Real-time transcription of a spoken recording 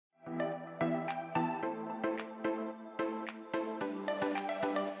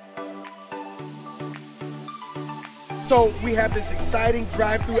So we have this exciting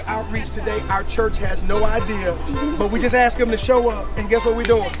drive-through outreach today. Our church has no idea, but we just asked them to show up, and guess what we're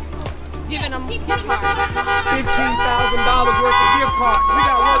doing? Giving them gift cards. $15,000 worth of gift cards. We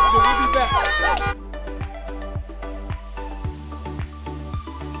got work to do. We'll be back.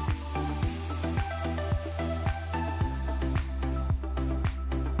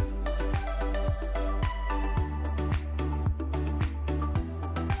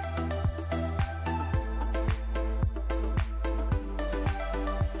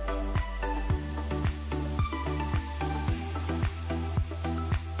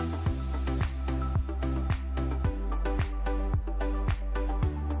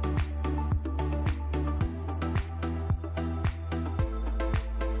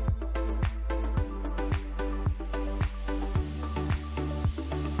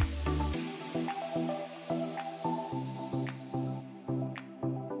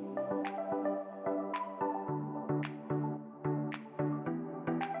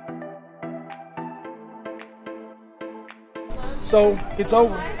 So it's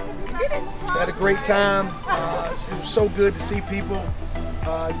over. Had a great time. It was so good to see people.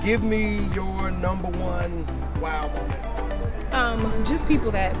 Give me your #1 wow moment. Just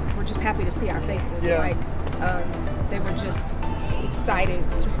people that were just happy to see our faces. Yeah. Like they were just excited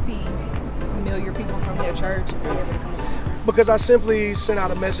to see familiar people from their church and be able to come up. Because I simply sent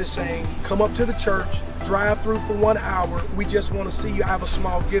out a message saying, come up to the church, drive through for 1 hour. We just want to see you. I have a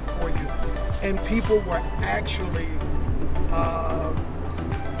small gift for you. And people were actually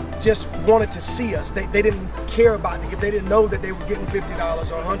just wanted to see us. They didn't care about the gift. They didn't know that they were getting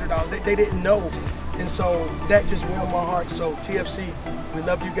 $50 or $100. They didn't know. And so that just warmed my heart. So TFC, we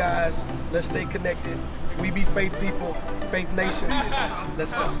love you guys. Let's stay connected. We be faith people, Faith Nation.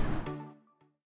 Let's go.